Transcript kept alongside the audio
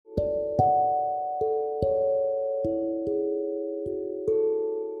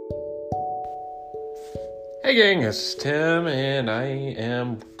Hey gang, this is Tim, and I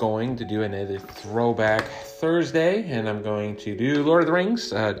am going to do another Throwback Thursday, and I'm going to do Lord of the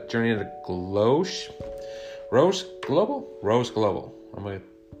Rings, Journey to the Rose Global. I'm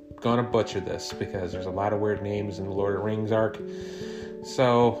gonna butcher this because there's a lot of weird names in the Lord of the Rings arc.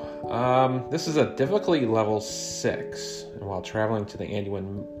 So, this is a difficulty level 6, and while traveling to the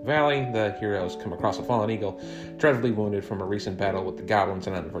Anduin Valley, the heroes come across a fallen eagle, dreadfully wounded from a recent battle with the goblins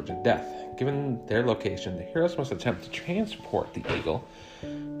and on the verge of death. Given their location, the heroes must attempt to transport the eagle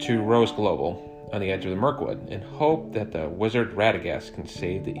to Rose Global on the edge of the Mirkwood and hope that the wizard Radagast can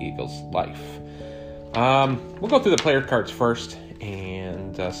save the eagle's life. We'll go through the player cards first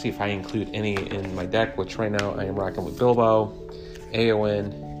and see if I include any in my deck, which right now I am rocking with Bilbo,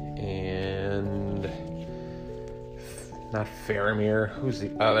 Eowyn, and not Faramir. Who's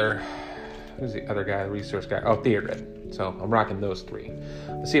the other guy, the resource guy? Oh, Theoden. So I'm rocking those three.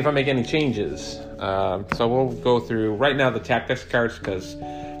 Let's see if I make any changes. So we'll go through right now the tactics cards, because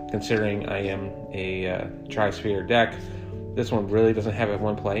considering I am a Tri-Sphere deck, this one really doesn't have it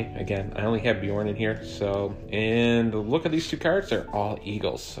one play. Again, I only have Bjorn in here. So, and the look of these two cards, they're all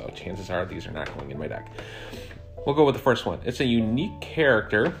eagles. So chances are these are not going in my deck. We'll go with the first one. It's a unique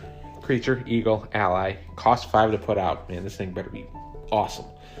character, creature, eagle, ally. Cost 5 to put out. Man, this thing better be awesome.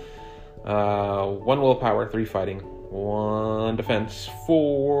 1 willpower, 3 fighting, 1 defense,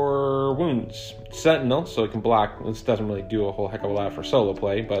 4 wounds. Sentinel, so it can block. This doesn't really do a whole heck of a lot for solo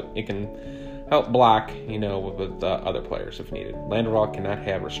play, but it can help block, with other players if needed. Landorval cannot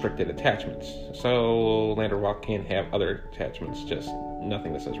have restricted attachments. So Landorval can have other attachments, just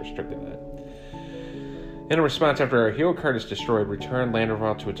nothing that says restricted in it. In a response, after a hero card is destroyed, return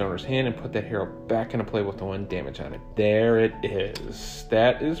Landorval to its owner's hand and put that hero back into play with the 1 damage on it. There it is.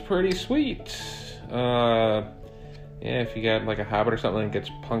 That is pretty sweet. Yeah, if you got like a Hobbit or something that gets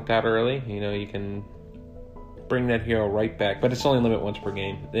punked out early, you can bring that hero right back. But it's only limit once per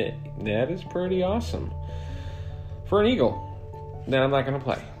game. That is pretty awesome. For an eagle, that I'm not going to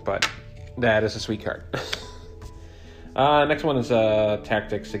play, but that is a sweet card. Next one is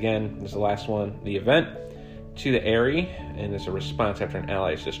Tactics. Again, this is the last one. The event. To the Eyrie, and as a response after an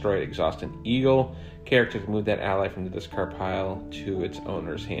ally is destroyed, exhaust an eagle character to move that ally from the discard pile to its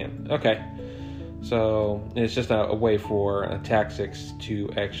owner's hand. Okay, so it's just a way for Tactics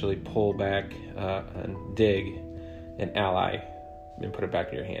to actually pull back and dig an ally and put it back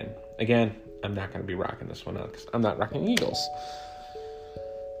in your hand. Again, I'm not going to be rocking this one out because I'm not rocking eagles.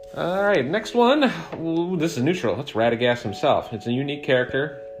 Alright, next one. Ooh, this is neutral. It's Radagast himself. It's a unique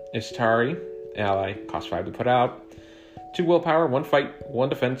character. Istari. Ally, cost 5 to put out. 2 willpower, 1 fight, 1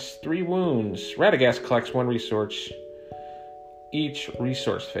 defense, 3 wounds. Radagast collects 1 resource each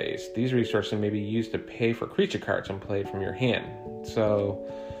resource phase. These resources may be used to pay for creature cards and played from your hand. So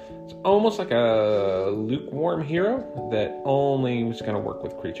it's almost like a lukewarm hero that only is going to work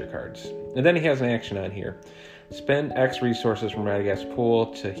with creature cards. And then he has an action on here. Spend X resources from Radagast's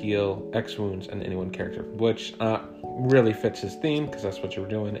pool to heal X wounds on any one character, which really fits his theme because that's what you were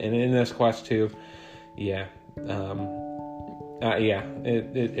doing. And in this quest too, it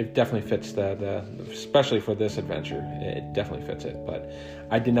definitely fits the especially for this adventure. It definitely fits it, but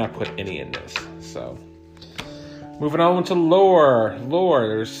I did not put any in this. So moving on to lore.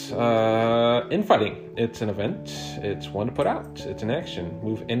 There's infighting. It's an event. It's 1 to put out. It's an action.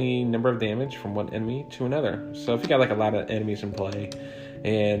 Move any number of damage from one enemy to another. So if you got like a lot of enemies in play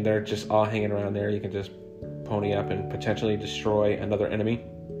and they're just all hanging around there, you can just pony up and potentially destroy another enemy.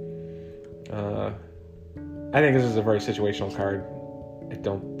 I think this is a very situational card. I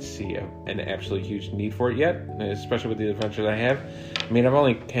don't see an absolutely huge need for it yet, especially with the adventures I have. I mean, I've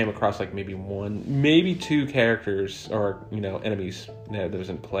only came across like maybe 1, maybe 2 characters or, enemies that was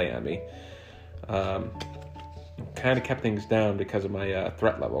in play on me. Kind of kept things down because of my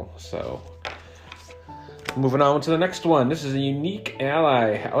threat level. So, moving on to the next one. This is a unique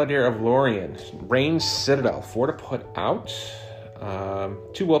ally, Haldir of Lorien. Range Citadel, 4 to put out.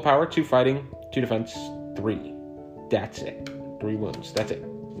 2 willpower, 2 fighting, 2 defense, 3. That's it. 3 wounds. That's it.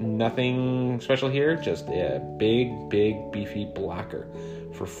 Nothing special here. Just a big, beefy blocker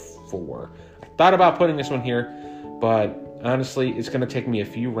for 4. I thought about putting this one here, but honestly, it's going to take me a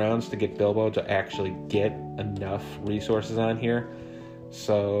few rounds to get Bilbo to actually get enough resources on here.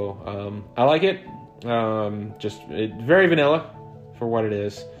 So, I like it. Very vanilla for what it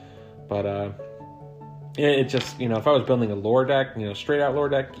is. But, it just, if I was building a lore deck, straight out lore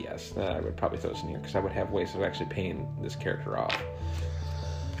deck, yes, I would probably throw this in here because I would have ways of actually paying this character off.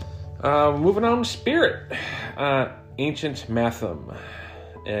 Moving on to Spirit. Ancient Matham.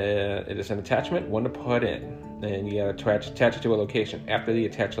 It is an attachment, one to put in. And you gotta attach it to a location. After the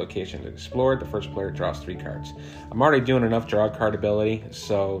attached location is explored, the first player draws 3 cards. I'm already doing enough draw card ability,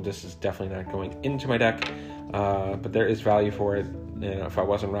 so this is definitely not going into my deck. But there is value for it, if I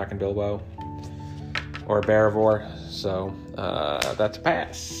wasn't rocking Bilbo or Barivore. So that's a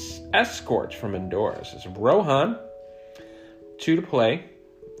pass. Escort from Indoors. It's Rohan. 2 to play.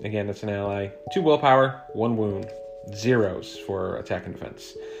 Again, it's an ally. 2 willpower, 1 wound. 0s for attack and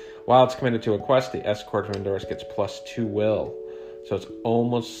defense. While it's committed to a quest, the Escort from Indoors gets +2 will. So it's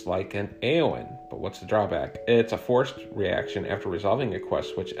almost like an Eowyn. But what's the drawback? It's a forced reaction after resolving a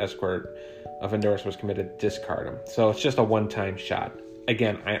quest, which Escort of Indoors was committed to discard him. So it's just a one-time shot.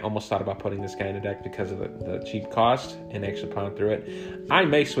 Again, I almost thought about putting this guy in the deck because of the cheap cost and actually plowing through it. I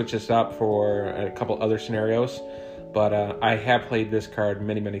may switch this up for a couple other scenarios. But I have played this card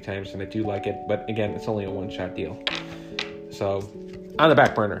many, many times, and I do like it. But again, it's only a one-shot deal. So, on the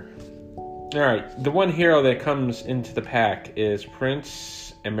back burner. All right, the one hero that comes into the pack is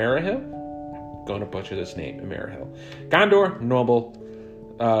Prince Emerahil. Going to butcher this name, Emerahil. Gondor, noble.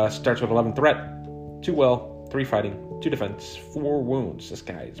 Starts with 11 threat, 2 will, 3 fighting, 2 defense, 4 wounds. This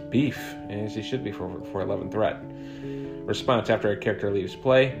guy is beef, as he should be for 11 threat. Response after a character leaves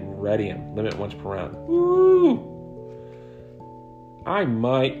play, ready him. Limit once per round. Woo! I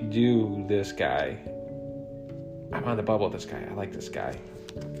might do this guy. I'm on the bubble with this guy. I like this guy.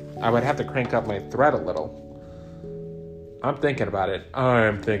 I would have to crank up my threat a little. I'm thinking about it.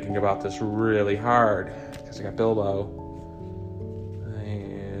 I'm thinking about this really hard. Because I got Bilbo.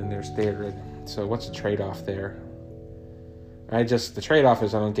 And there's Theodred. So what's the trade-off there? The trade-off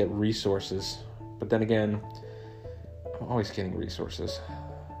is I don't get resources. But then again, I'm always getting resources.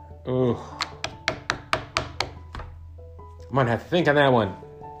 Ooh. I might have to think on that one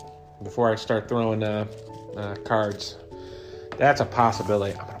before I start throwing cards. That's a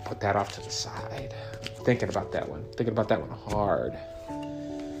possibility. I'm going to put that off to the side. Thinking about that one hard.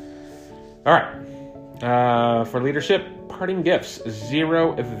 All right. For leadership, parting gifts.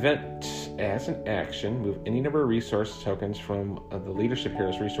 0 event. As an action, move any number of resource tokens from the leadership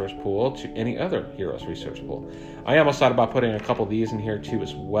hero's resource pool to any other hero's resource pool. I almost thought about putting a couple of these in here too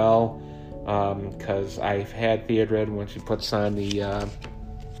as well. Because I've had Theodred when she puts on the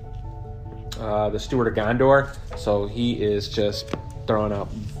Steward of Gondor, so he is just throwing out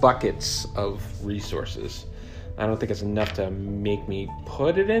buckets of resources. I don't think it's enough to make me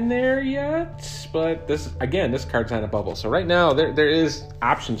put it in there yet, but this card's on a bubble. So right now there is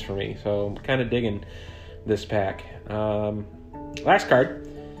options for me, so I'm kind of digging this pack. Last card,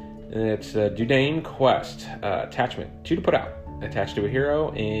 it's Dudain Quest attachment, 2 to put out. Attached to a hero,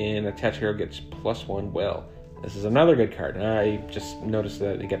 and attached hero gets +1 will. This is another good card. I just noticed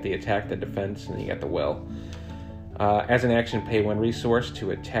that you get the attack, the defense, and you get the will. As an action, pay 1 resource to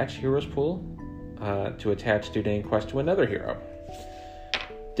attach hero's pool, to attach Dudain Quest to another hero.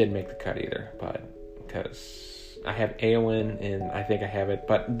 Didn't make the cut either, but because I have Eowyn, and I think I have it.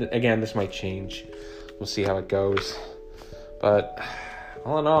 But again, this might change. We'll see how it goes. But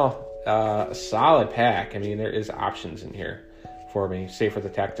all in all, a solid pack. I mean, there is options in here for me, save for the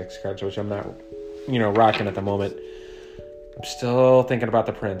tactics cards, which I'm not, rocking at the moment. I'm still thinking about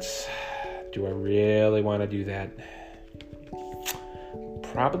the Prince. Do I really want to do that?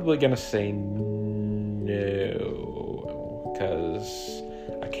 Probably gonna say no, because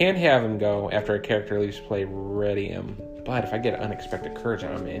I can't have him go after a character leaves play, ready him. But if I get unexpected courage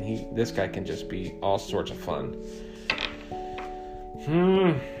on him, man, this guy can just be all sorts of fun.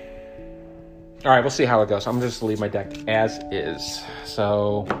 All right, we'll see how it goes. I'm just going to leave my deck as is.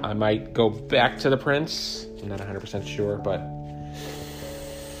 So I might go back to the Prince. I'm not 100% sure, but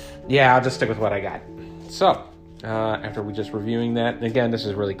yeah, I'll just stick with what I got. So after we just reviewing that, and again, this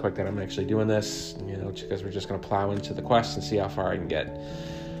is really quick that I'm actually doing this, because we're just going to plow into the quest and see how far I can get.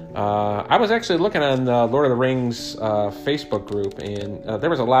 I was actually looking on the Lord of the Rings Facebook group, and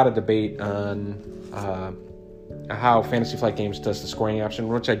there was a lot of debate on how Fantasy Flight Games does the scoring option,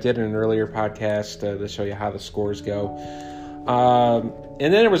 which I did in an earlier podcast to show you how the scores go.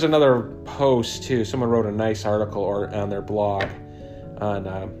 And then there was another post too. Someone wrote a nice article on their blog on,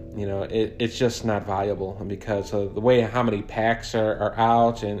 it's just not valuable because of the way how many packs are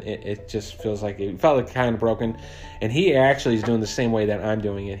out, and it just feels like it felt like kind of broken. And he actually is doing the same way that I'm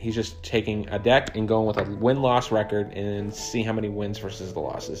doing it. He's just taking a deck and going with a win-loss record and see how many wins versus the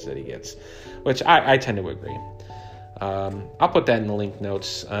losses that he gets, which I tend to agree. I'll put that in the link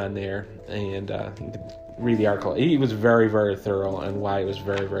notes on there, and you can read the article. He was very, very thorough on why it was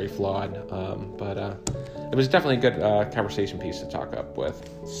very, very flawed, but it was definitely a good conversation piece to talk up with.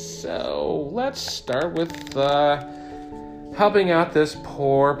 So let's start with helping out this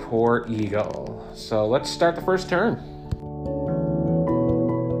poor eagle. So let's start the first turn.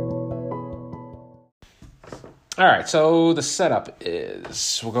 All right, so the setup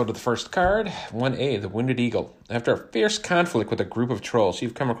is, we'll go to the first card, 1A, the Wounded Eagle. After a fierce conflict with a group of trolls,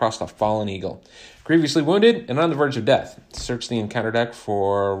 you've come across the fallen eagle. Grievously wounded and on the verge of death. Search the encounter deck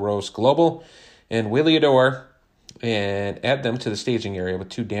for Rose Global and Williador and add them to the staging area with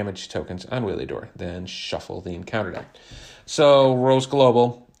 2 damage tokens on Williador. Then shuffle the encounter deck. So Rose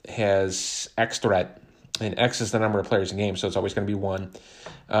Global has X threat, and X is the number of players in the game, so it's always going to be 1.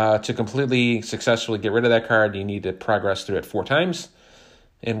 To completely successfully get rid of that card, you need to progress through it 4 times.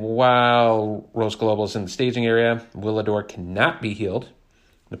 And while Rose Global is in the staging area, Willador cannot be healed.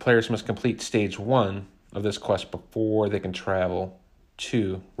 The players must complete stage 1 of this quest before they can travel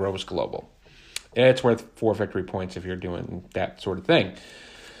to Rose Global. It's worth 4 victory points if you're doing that sort of thing.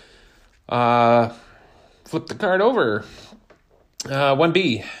 Flip the card over.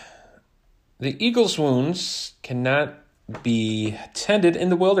 1B. The eagle's wounds cannot be tended in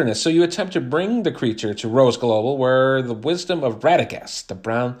the wilderness, so you attempt to bring the creature to Rose Global, where the wisdom of Radagast the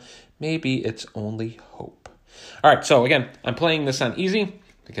Brown may be its only hope. All right, so again, I'm playing this on easy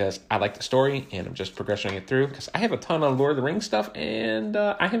because I like the story, and I'm just progressing it through because I have a ton of Lord of the Rings stuff, and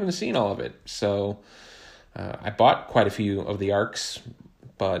I haven't seen all of it. So I bought quite a few of the arcs,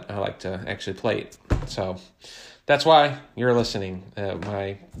 but I like to actually play it. So that's why you're listening,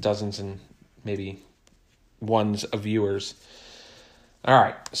 my dozens and maybe ones of viewers. All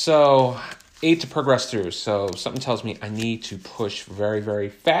right, so 8 to progress through. So something tells me I need to push very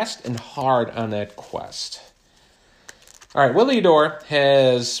fast and hard on that quest. All right, Williador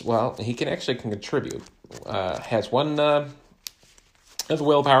has, well, he can contribute. Has 1 of the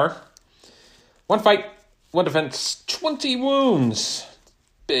willpower, 1 fight, 1 defense, 20 wounds.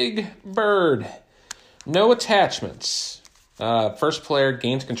 Big bird. No attachments. First player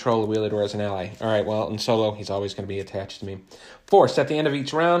gains control of Williador as an ally. All right, well, in solo, he's always going to be attached to me. Forced, at the end of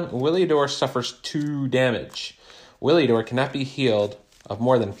each round, Williador suffers 2 damage. Williador cannot be healed of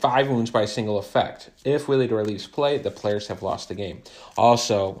more than 5 wounds by a single effect. If Williador leaves play, the players have lost the game.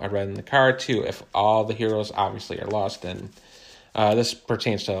 Also, I read in the card, too, if all the heroes obviously are lost, then this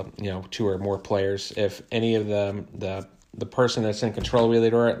pertains to 2 or more players. If any of them, the person that's in control of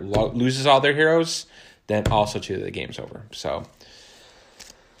Williador loses all their heroes, then also too the game's over. So,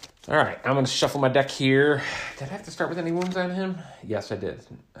 all right, I'm going to shuffle my deck here. Did I have to start with any wounds on him? Yes, I did.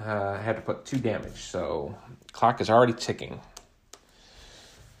 I had to put 2 damage, so clock is already ticking.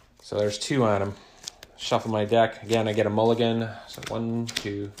 So there's 2 on him. Shuffle my deck. Again, I get a mulligan. So 1,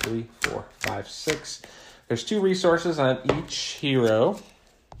 2, 3, 4, 5, 6. There's 2 resources on each hero.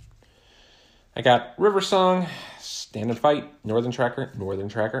 I got River Song, Stand and Fight, Northern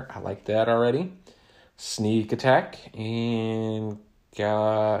Tracker. I like that already. Sneak Attack, and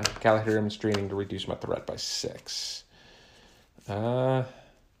Galahadrim's Draining to reduce my threat by 6. That's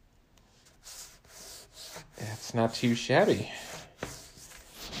not too shabby.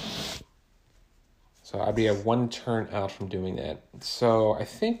 So I'd be a 1 turn out from doing that. So I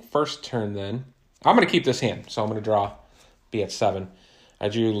think first turn then, I'm going to keep this hand, so I'm going to draw, be at 7. I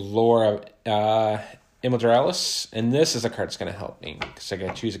drew Laura Immodralis, and this is a card that's going to help me, because I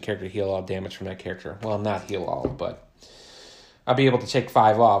got to choose a character to heal all damage from that character. Well, not heal all, but I'll be able to take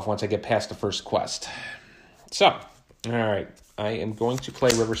 5 off once I get past the first quest. So, all right, I am going to play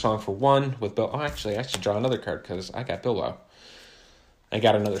River Song for 1 with Bill. Oh, actually, I should draw another card, because I got Bilbo. I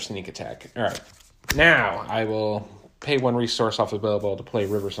got another Sneak Attack. All right, now I will pay 1 resource off of Bilbo to play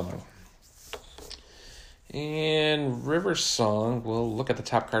River Song. And River Song, we'll look at the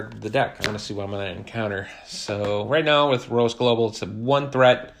top card of the deck. I want to see what I'm going to encounter. So right now with Rose Global, it's a 1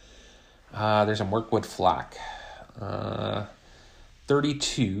 threat. There's a Mirkwood Flock.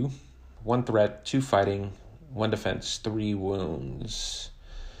 32, 1 threat, 2 fighting, 1 defense, 3 wounds.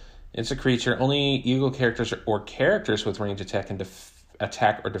 It's a creature. Only eagle characters or characters with range attack can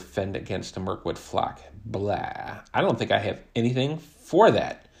attack or defend against a Mirkwood Flock. Blah. I don't think I have anything for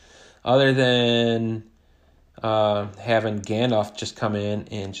that other than having Gandalf just come in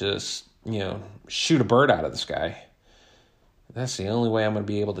and just, shoot a bird out of the sky. That's the only way I'm going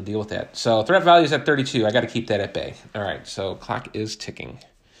to be able to deal with that. So threat value is at 32. I got to keep that at bay. All right, so clock is ticking.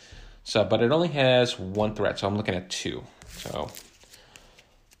 So, but it only has 1 threat, so I'm looking at 2. So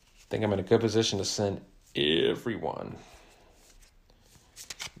I think I'm in a good position to send everyone.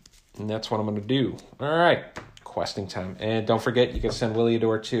 And that's what I'm going to do. All right, questing time. And don't forget, you can send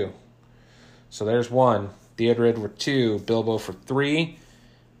Williador too. So there's 1. Theodred for 2, Bilbo for 3,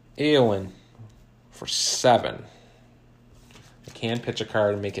 Eowyn for 7. I can pitch a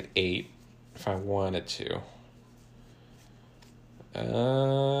card and make it 8 if I wanted to.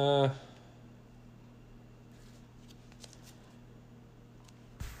 I'm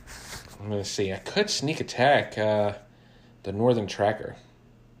going to see. I could sneak attack the Northern Tracker.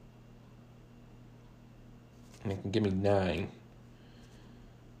 And it can give me 9. I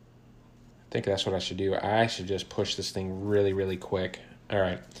think that's what I should do. I should just push this thing really, really quick. All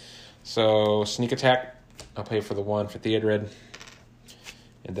right. So sneak attack. I'll pay for the 1 for Theodred.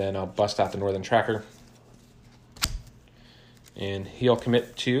 And then I'll bust out the Northern Tracker. And he'll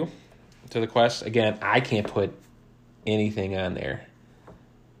commit 2 to the quest. Again, I can't put anything on there.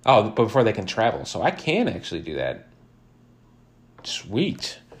 Oh, but before they can travel. So I can actually do that.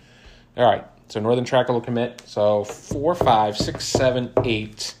 Sweet. All right. So Northern Tracker will commit. So 4, 5, 6, 7,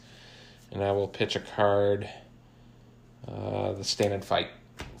 8. And I will pitch a card. The Stand and Fight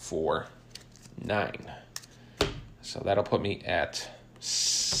for 9. So that'll put me at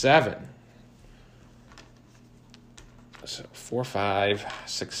 7. So 4, 5,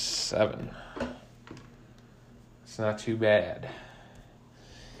 6, 7. It's not too bad.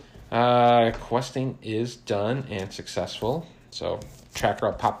 Questing is done and successful. So Tracker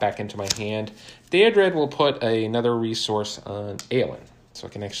will pop back into my hand. Theodred will put another resource on Eowyn. So I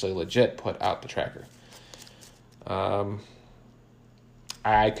can actually legit put out the Tracker.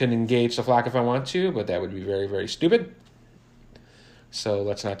 I could engage the flock if I want to, but that would be very, very stupid. So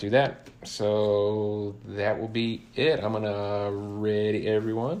let's not do that. So that will be it. I'm going to ready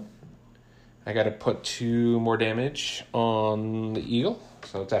everyone. I got to put 2 more damage on the Eagle.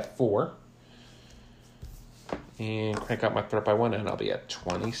 So it's at 4. And crank up my threat by 1, and I'll be at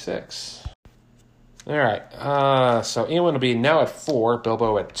 26. All right. So Eowyn will be now at 4.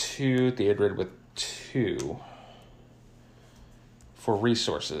 Bilbo at 2. Theodred with 2. For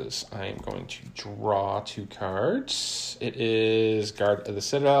resources, I am going to draw 2 cards. It is Guard of the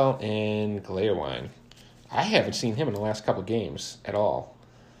Citadel and Gleowine. I haven't seen him in the last couple games at all.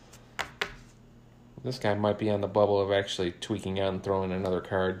 This guy might be on the bubble of actually tweaking out and throwing another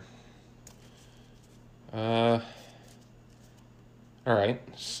card. All right,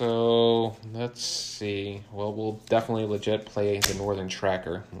 so let's see. Well, we'll definitely legit play the Northern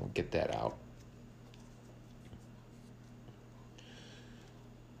Tracker. We'll get that out.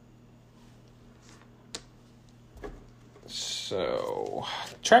 So,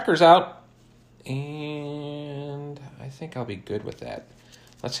 Tracker's out, and I think I'll be good with that.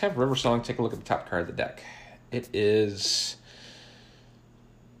 Let's have Riversong take a look at the top card of the deck. It is...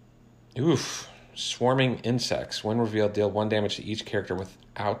 Swarming Insects. When revealed, deal 1 damage to each character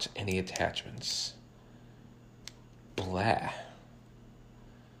without any attachments. Blah.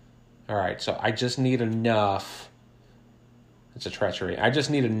 Alright, so I just need enough... It's a treachery. I just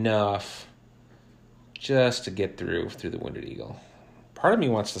need enough just to get through the Wounded Eagle. Part of me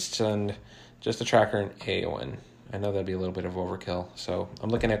wants to send just a Tracker and Eowyn. I know that'd be a little bit of overkill, so I'm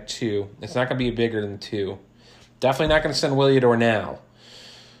looking at 2. It's not going to be bigger than 2. Definitely not going to send Williador now.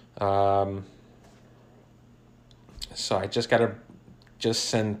 So I just got to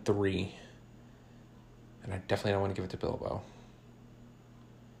send 3. And I definitely don't want to give it to Bilbo.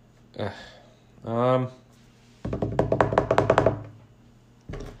 Is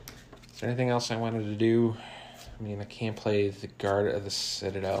there anything else I wanted to do? I mean, I can't play the Guard of the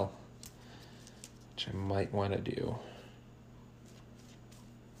Citadel, which I might want to do.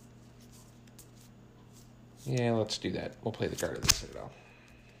 Yeah, let's do that. We'll play the Guard of the Citadel.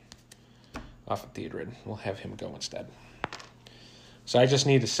 Off of Theodred. We'll have him go instead. So I just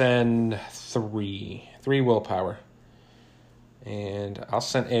need to send 3. 3 willpower. And I'll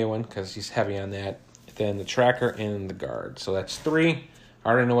send Eowyn because he's heavy on that. Then the Tracker and the Guard. So that's 3. I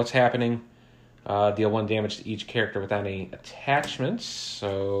already know what's happening. Deal 1 damage to each character without any attachments.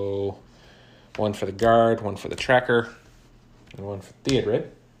 So 1 for the Guard, 1 for the Tracker, and 1 for Theodred.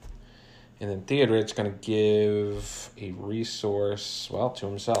 And then Theodred's going to give a resource, well, to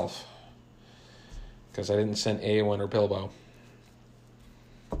himself. Because I didn't send Eowyn or Bilbo.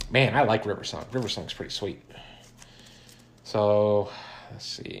 Man, I like Riversong. Riversong's pretty sweet. So, let's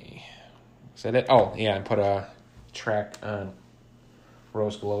see. Is that it? Oh, yeah, I put a track on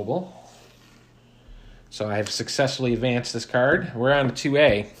Rose Global. So I have successfully advanced this card. We're on to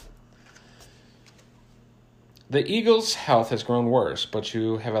 2A. The Eagle's health has grown worse, but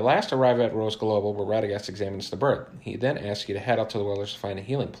you have at last arrived at Rose Global where Radagast examines the bird. He then asks you to head out to the wilderness to find a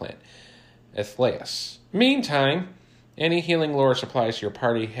healing plant, Athleus. Meantime, any healing lore supplies your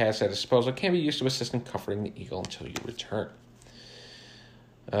party has at disposal can be used to assist in comforting the Eagle until you return.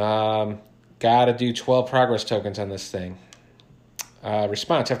 Gotta do 12 progress tokens on this thing.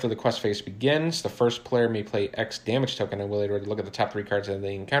 Response. After the quest phase begins, the first player may play X damage token and will later look at the top 3 cards of the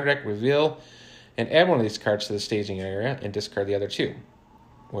encounter deck, reveal and add one of these cards to the staging area and discard the other 2,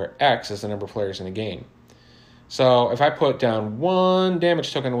 where X is the number of players in the game. So if I put down 1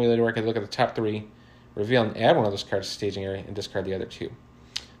 damage token on Wheeler, I could look at the top 3, reveal and add one of those cards to the staging area and discard the other 2.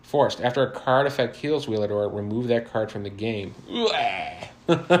 Forced. After a card effect heals Wheelador, remove that card from the game. All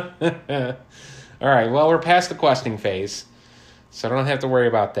right, well, we're past the questing phase, so I don't have to worry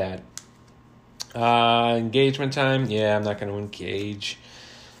about that. Engagement time. Yeah, I'm not going to engage.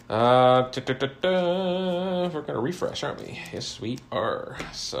 We're going to refresh, aren't we? Yes, we are.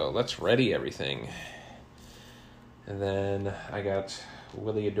 So let's ready everything. And then I got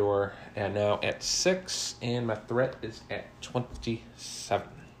Wheelador and now at 6, and my threat is at 27.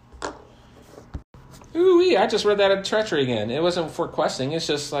 Ooh, I just read that at Treachery again. It wasn't for questing. It's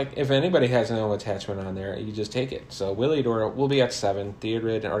just like if anybody has no attachment on there, you just take it. So Wheelador will be at 7.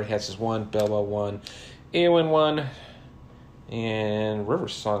 Theodred already has his 1. Bilbo 1. Eowyn 1. And River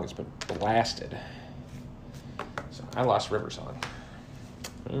Song has been blasted. So I lost River Song.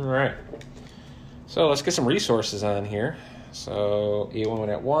 All right. So let's get some resources on here. So Eowyn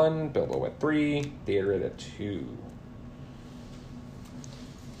at 1. Bilbo at 3. Theodred at 2.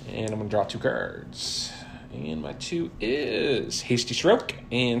 And I'm going to draw 2 cards. And my 2 is Hasty Stroke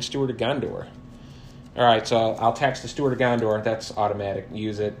and Steward of Gondor. All right, so I'll tax the Steward of Gondor. That's automatic.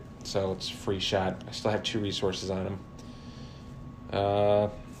 Use it, so it's a free shot. I still have 2 resources on him.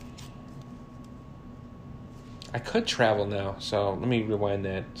 I could travel now, so let me rewind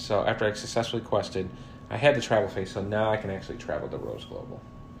that. So after I successfully quested, I had the travel phase, so now I can actually travel to Rose Global.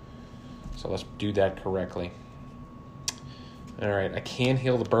 So let's do that correctly. All right, I can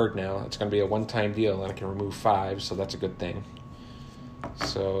heal the bird now. It's going to be a one-time deal, and I can remove 5, so that's a good thing.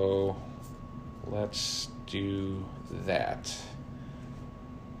 So let's do that.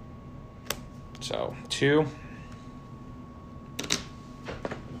 So 2.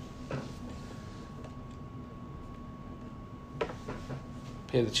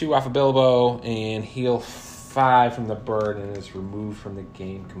 Pay the 2 off of Bilbo and heal 5 from the bird, and it's removed from the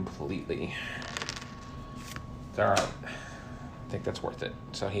game completely. It's all right. I think that's worth it.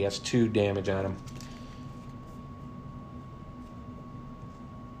 So he has 2 damage on him.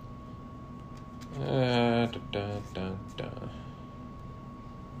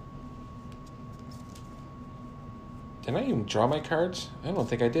 Did I even draw my cards? I don't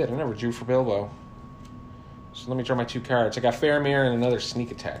think I did. I never drew for Bilbo. So let me draw my 2 cards. I got Faramir and another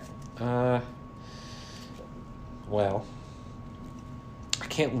sneak attack. Well, I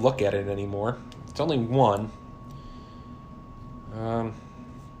can't look at it anymore. It's only 1. Let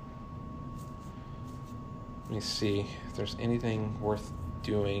me see if there's anything worth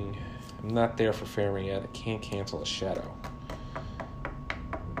doing. I'm not there for Faramir yet. I can't cancel a shadow.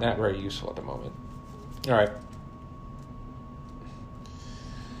 Not very useful at the moment. All right.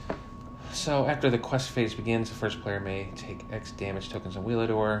 So after the quest phase begins, the first player may take X damage tokens on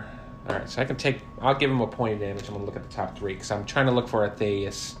Wheelador. All right, so I'll give him a point of damage. I'm going to look at the top 3 because I'm trying to look for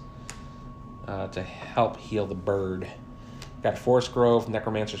Atheus to help heal the bird. Got Forest Grove,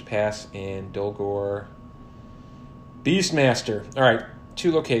 Necromancer's Pass, and Dolgor Beastmaster. All right,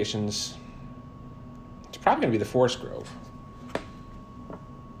 2 locations. It's probably going to be the Forest Grove.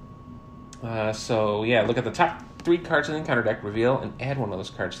 So, yeah, look at the top 3 cards in the encounter deck, reveal, and add one of those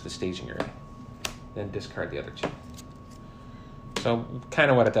cards to the staging area. Then discard the other 2. So,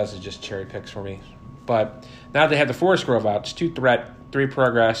 kind of what it does is just cherry picks for me. But now they have the Forest Grove out. It's 2 threat, 3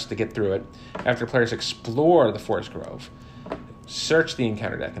 progress to get through it. After players explore the Forest Grove, search the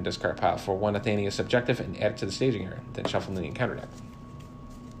encounter deck and discard pile for 1 Athenius objective and add it to the staging area. Then shuffle in the encounter deck.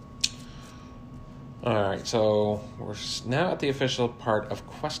 Alright, so we're now at the official part of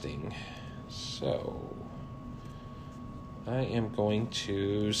questing. So I am going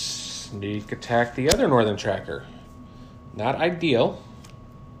to sneak attack the other Northern Tracker. Not ideal,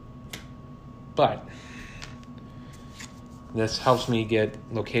 but this helps me get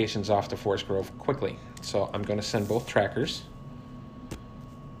locations off the Forest Grove quickly. So I'm going to send both trackers.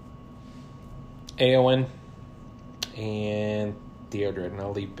 Eowyn and Theodred, and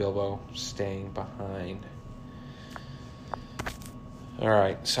I'll leave Bilbo staying behind. All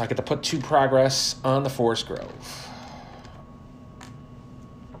right, so I get to put 2 progress on the Forest Grove.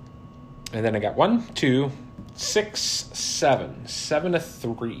 And then I got 1, 2, 6, 7. 7 to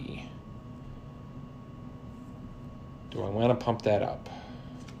 3. Do I want to pump that up?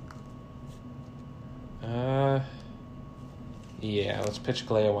 Yeah, let's pitch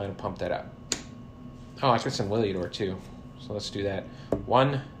Gleowine and pump that up. Oh, I could send Wheelador too. So let's do that.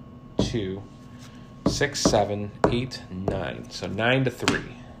 1, 2, 6, 7, 8, 9. So 9 to 3.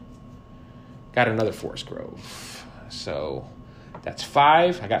 Got another Forest Grove. So That's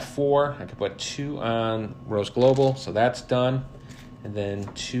 5. I got 4. I could put 2 on Rose Global, so that's done. And then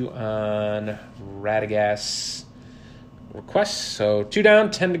 2 on Radagast Request. So 2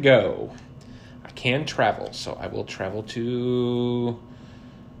 down, 10 to go. I can travel, so I will travel to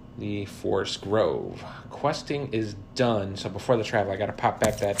the Forest Grove. Questing is done, so before the travel, I got to pop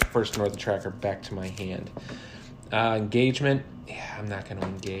back that first Northern Tracker back to my hand. Engagement, yeah, I'm not going to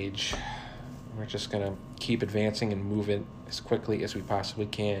engage. We're just going to keep advancing and move it as quickly as we possibly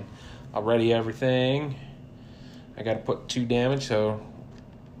can. I'll ready everything. I got to put 2 damage, so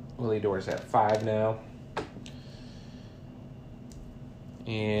Willidore's at 5 now.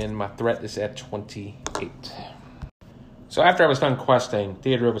 And my threat is at 28. So after I was done questing,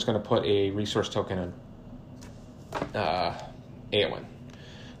 Theodred was going to put a resource token on Eowyn.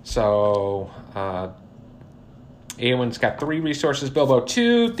 So Eowyn's got 3 resources, Bilbo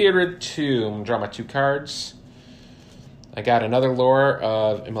 2, Theodred 2. I'm going to draw my 2 cards. I got another lore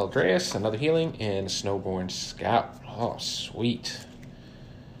of Imildreus, another healing, and Snowborn Scout. Oh, sweet.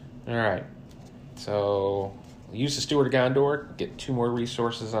 All right. So use the Steward of Gondor, get 2 more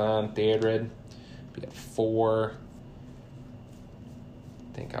resources on Theodred. Be at 4.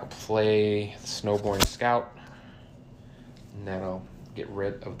 I think I'll play the Snowborn Scout. And that'll get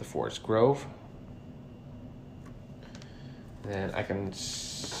rid of the Forest Grove. Then I can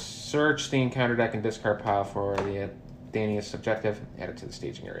search the encounter deck and discard pile for the Danius objective, add it to the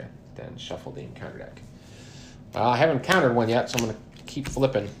staging area, then shuffle the encounter deck. Well, I haven't encountered one yet, so I'm going to keep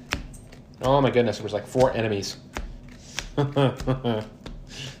flipping. Oh my goodness, there was like 4 enemies. This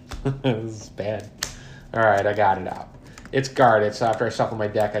is bad. All right, I got it out. It's guarded, so after I shuffle my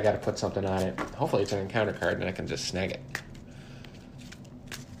deck, I got to put something on it. Hopefully it's an encounter card, and I can just snag it.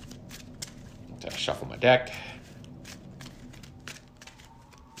 So I shuffle my deck.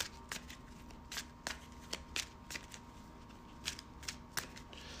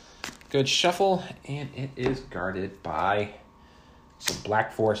 Good shuffle, and it is guarded by some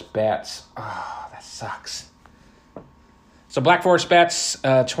Black Forest Bats. Oh, that sucks. So Black Forest Bats,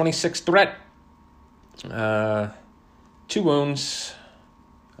 26 threat, 2 wounds,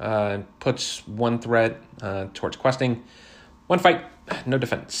 puts 1 threat towards questing, 1 fight, no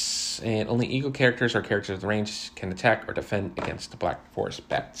defense, and only eagle characters or characters with range can attack or defend against the Black Forest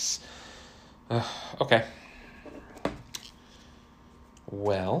Bats. Okay.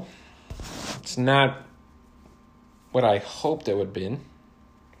 Well, it's not what I hoped it would have been.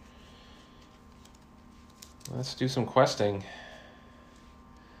 Let's do some questing.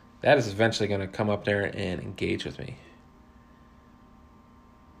 That is eventually going to come up there and engage with me.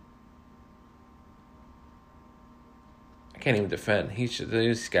 I can't even defend.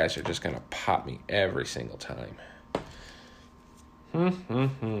 These guys are just going to pop me every single time.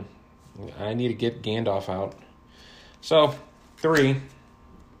 I need to get Gandalf out. So, 3.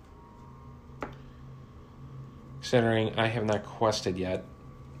 Considering I have not quested yet,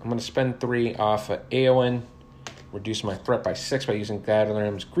 I'm going to spend 3 off of Eowyn, reduce my threat by 6 by using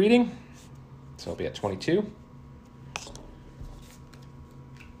Gladrim's Greeting, so I'll be at 22.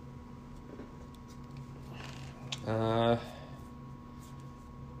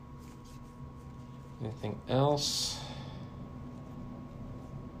 Anything else?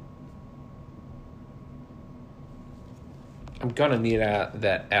 I'm going to need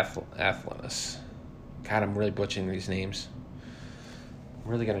that Athlanus. God, I'm really butchering these names.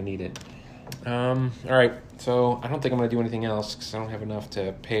 I'm really going to need it. All right, so I don't think I'm going to do anything else because I don't have enough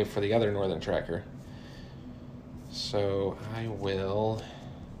to pay for the other Northern Tracker. So I will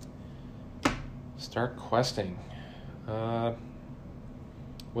start questing.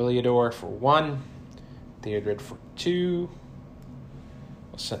 Williodore for 1, Theodred for 2,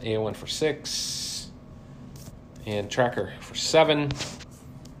 we'll send Eowyn for 6, and Tracker for 7,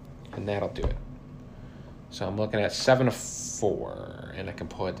 and that'll do it. So I'm looking at 7 of 4, and I can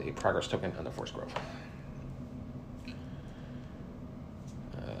put a progress token on the Forest Grove.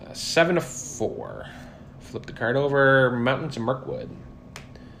 7 of 4. Flip the card over. Mountains of Mirkwood.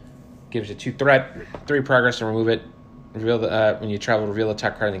 Gives you 2 threat, 3 progress to remove it. Reveal the when you travel, reveal the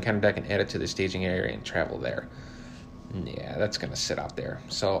top card in the encounter deck and add it to the staging area and travel there. Yeah, that's gonna sit out there.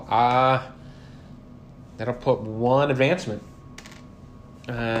 So that'll put 1 advancement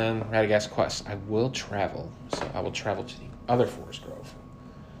on Radagast Quest. I will travel, so I will travel to the other Forest Grove.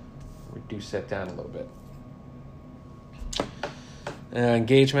 Reduce that down a little bit.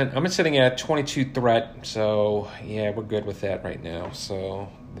 Engagement. I'm sitting at 22 threat, so yeah, we're good with that right now. So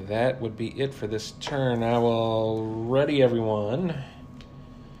that would be it for this turn. I will ready everyone,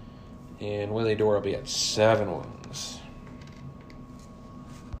 and Williodore will be at 7 wounds.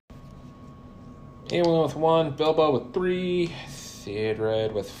 Eowyn with 1, Bilbo with 3,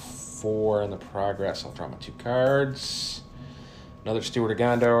 Theodred with 4 in the progress. I'll draw my 2 cards. Another Steward of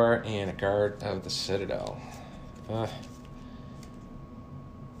Gondor and a Guard of the Citadel.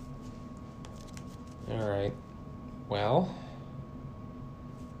 Alright. Well.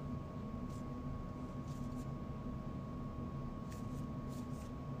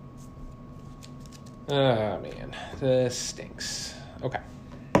 Oh, man. This stinks. Okay.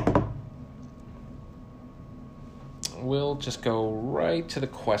 We'll just go right to the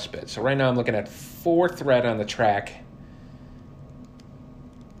quest bit. So right now I'm looking at 4th red on the track.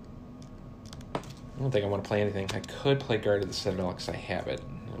 I don't think I want to play anything. I could play Guard of the Citadel because I have it.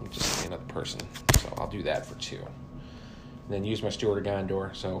 I'm just another person. So I'll do that for 2. And then use my Steward of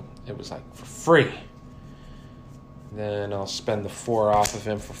Gondor. So it was like for free. Then I'll spend the 4 off of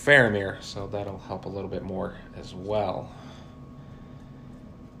him for Faramir. So that'll help a little bit more as well.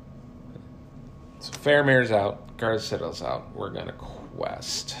 So Faramir's out. Guard of the Citadel's out. We're going to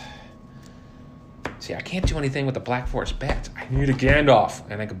quest. See, I can't do anything with the Black Forest Bats. I need a Gandalf,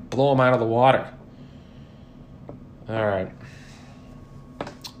 and I can blow him out of the water. Alright.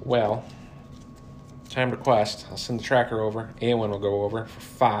 Well, time to quest. I'll send the tracker over. Eowyn will go over for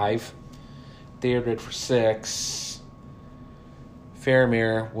 5. Theodred for 6.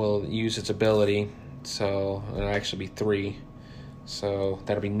 Faramir will use its ability, so it'll actually be 3. So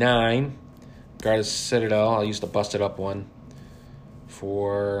that'll be 9. Guard of the Citadel, I'll use the busted up one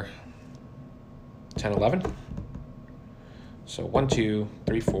for 10, 11. So 1, 2,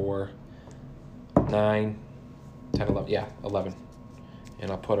 3, 4, 9, 10, 11. Yeah, 11.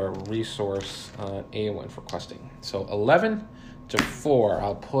 And I'll put a resource on Eowyn for questing. So 11 to 4,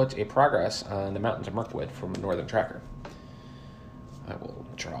 I'll put a progress on the Mountains of Mirkwood from the Northern Tracker. I will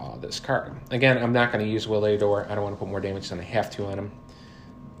draw this card. Again, I'm not going to use Williador. I don't want to put more damage than I have to on him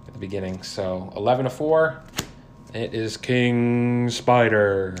at the beginning. So 11 to 4, it is King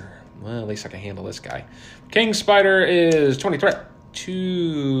Spider. Well, at least I can handle this guy. King Spider is 20 threat,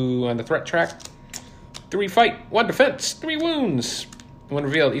 2 on the threat track, 3 fight, 1 defense, 3 wounds. When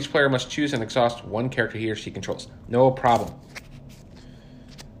revealed, each player must choose and exhaust 1 character he or she controls. No problem.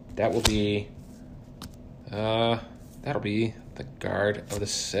 That will be, that'll be the Guard of the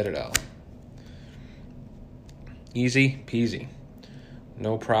Citadel. Easy peasy.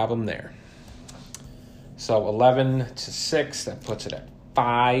 No problem there. So 11 to 6, that puts it at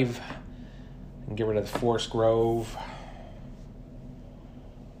 5. And get rid of the Forest Grove.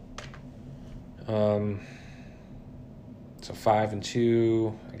 So 5 and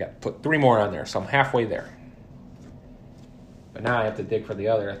 2. I got to put 3 more on there, so I'm halfway there. But now I have to dig for the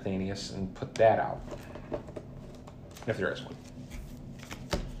other Athenius and put that out. If there is one.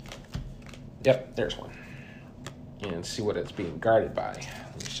 Yep, there's one. And see what it's being guarded by.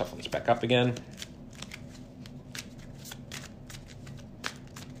 Let me shuffle this back up again.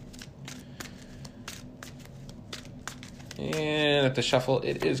 And at the shuffle,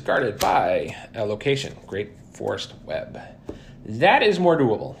 it is guarded by a location, Great Forest Web. That is more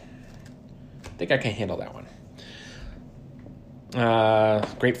doable. I think I can handle that one.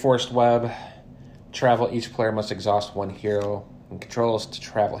 Great Forest Web. Travel. Each player must exhaust 1 hero and controls to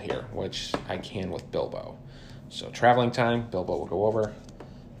travel here, which I can with Bilbo. So traveling time, Bilbo will go over.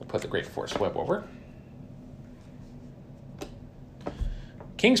 We'll put the Great Forest Web over.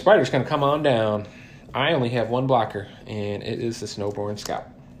 King Spider's going to come on down. I only have 1 blocker, and it is the Snowborn Scout.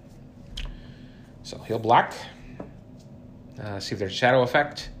 So he'll block. See if there's a shadow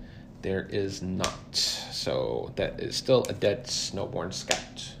effect. There is not. So that is still a dead Snowborn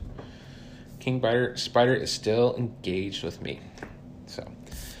Scout. King Spider is still engaged with me. So,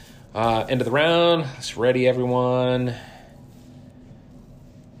 end of the round. Let's ready, everyone.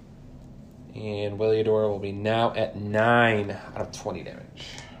 And Williador will be now at 9 out of 20 damage.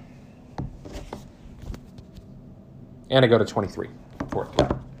 And I go to 23. 4th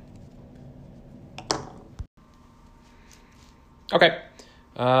player. Okay.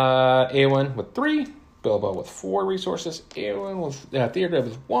 Eowyn with 3. Bilbo with 4 resources. Eowyn with Theodred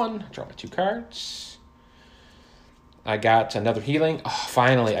with 1. Draw my 2 cards. I got another healing. Oh,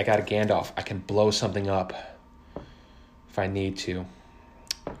 finally, I got a Gandalf. I can blow something up if I need to.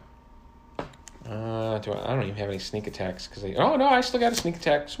 I don't even have any sneak attacks. Oh, no, I still got a sneak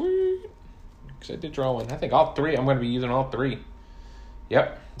attack. Sweet. Because I did draw 1. I think all 3. I'm going to be using all 3.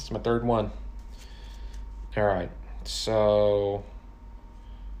 Yep, this is my 3rd one. All right, so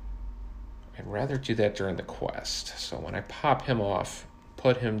I'd rather do that during the quest. So when I pop him off,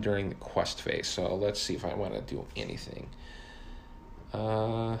 put him during the quest phase. So let's see if I want to do anything.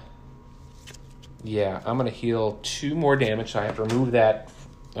 Yeah, I'm going to heal 2 more damage. So I have to remove that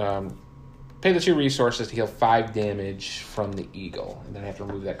pay the 2 resources to heal 5 damage from the eagle, and then I have to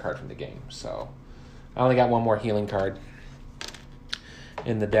remove that card from the game. So I only got 1 more healing card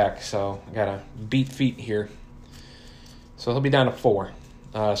in the deck, so I gotta beat feet here. So he'll be down to 4.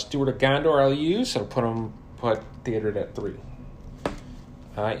 Steward of Gondor I'll use, so put Theodred at 3.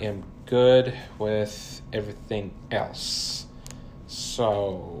 I am good with everything else.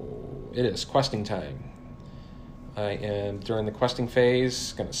 So it is questing time. I am, during the questing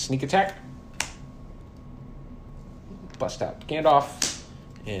phase, going to sneak attack, bust out Gandalf,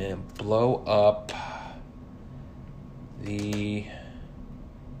 and blow up the...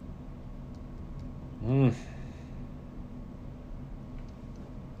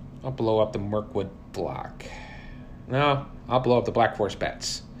 I'll blow up the Mirkwood block. No, I'll blow up the Black Forest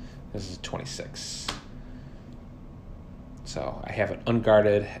Bats. This is 26. So I have an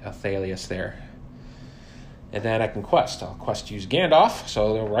unguarded Athalius there. And then I can quest. I'll quest use Gandalf.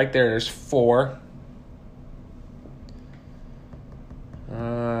 So right there's 4.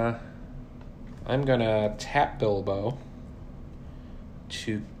 I'm going to tap Bilbo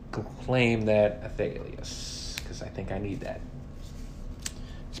to claim that Athalius, because I think I need that.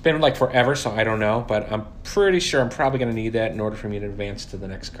 It's been like forever, so I don't know, but I'm pretty sure I'm probably going to need that in order for me to advance to the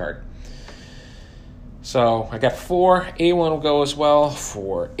next card. So I got 4. A1 will go as well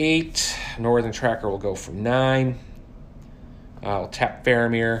for 8. Northern Tracker will go for 9. I'll tap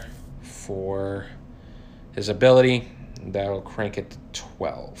Faramir for his ability. That'll crank it to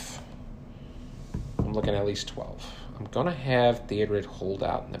 12. I'm looking at least 12. I'm going to have Theodred hold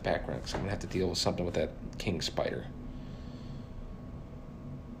out in the background because I'm going to have to deal with something with that King Spider.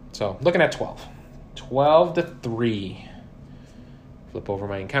 So looking at 12. 12 to 3. Flip over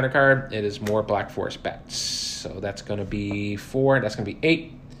my encounter card. It is more Black Forest Bats. So that's going to be 4. That's going to be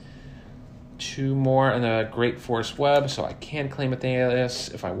 8. 2 more in the Great Forest Web. So I can claim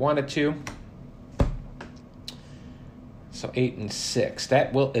Athalius if I wanted to. So 8 and 6.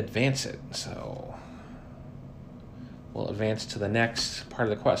 That will advance it. So we'll advance to the next part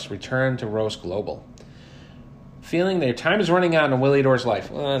of the quest. Return to Rose Global. Feeling that your time is running out in Willidor's life.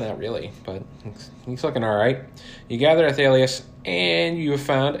 Well, not really, but he's looking all right. You gather Athalius, and you have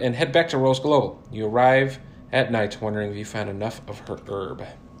found, and head back to Rose Global. You arrive at night, wondering if you found enough of her herb.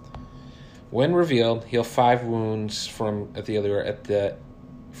 When revealed, heal 5 wounds from Athalior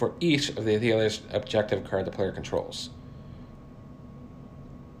for each of the Athalius objective card the player controls.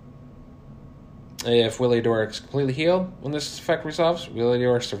 If Willidor is completely healed, when this effect resolves,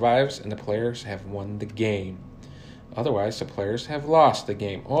 Willidor survives, and the players have won the game. Otherwise, the players have lost the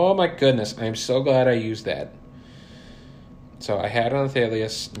game. Oh my goodness, I am so glad I used that. So I had on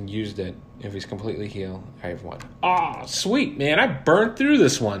Athalius and used it. If he's completely healed, I have won. Oh, sweet, man. I burned through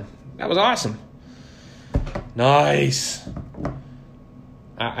this one. That was awesome. Nice.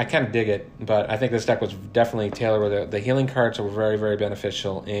 I kind of dig it, but I think this deck was definitely tailored where the healing cards were very, very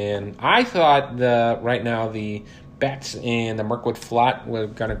beneficial. And I thought right now the Bats and the Mirkwood Flot were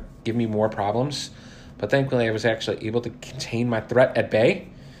going to give me more problems. But thankfully, I was actually able to contain my threat at bay.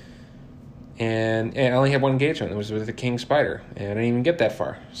 And I only had 1 engagement. It was with the King Spider. And I didn't even get that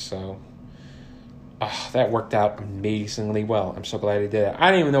far. So that worked out amazingly well. I'm so glad I did it. I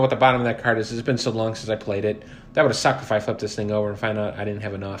don't even know what the bottom of that card is. It's been so long since I played it. That would have sucked if I flipped this thing over and found out I didn't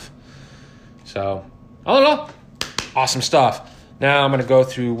have enough. So, all in all, awesome stuff. Now I'm going to go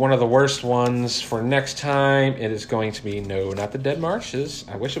through one of the worst ones for next time. It is going to be, no, not the Dead Marshes.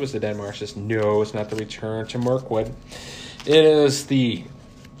 I wish it was the Dead Marshes. No, it's not the Return to Mirkwood. It is the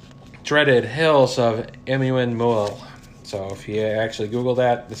dreaded Hills of Emuin Muil. So if you actually Google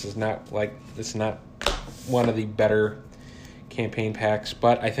that, this is not one of the better campaign packs,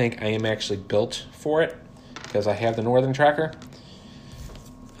 but I think I am actually built for it because I have the Northern Tracker,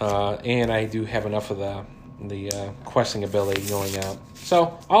 and I do have enough of the questing ability going out.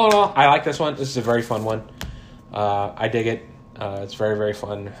 So all in all, I like this one. This is a very fun one. I dig it. It's very, very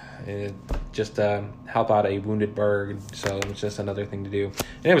fun. It just help out a wounded bird, so it was just another thing to do.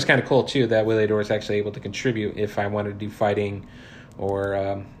 And it was kind of cool too that Willidor was actually able to contribute if I wanted to do fighting, or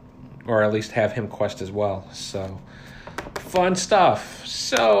at least have him quest as well. So fun stuff.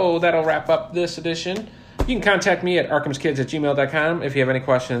 So that'll wrap up this edition. You can contact me at arkhamskids@gmail.com if you have any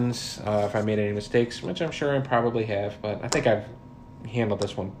questions, if I made any mistakes, which I'm sure I probably have, but I think I've handled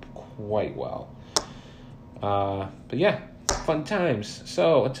this one quite well. But yeah, fun times.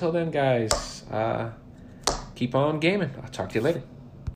 So until then, guys, keep on gaming. I'll talk to you later.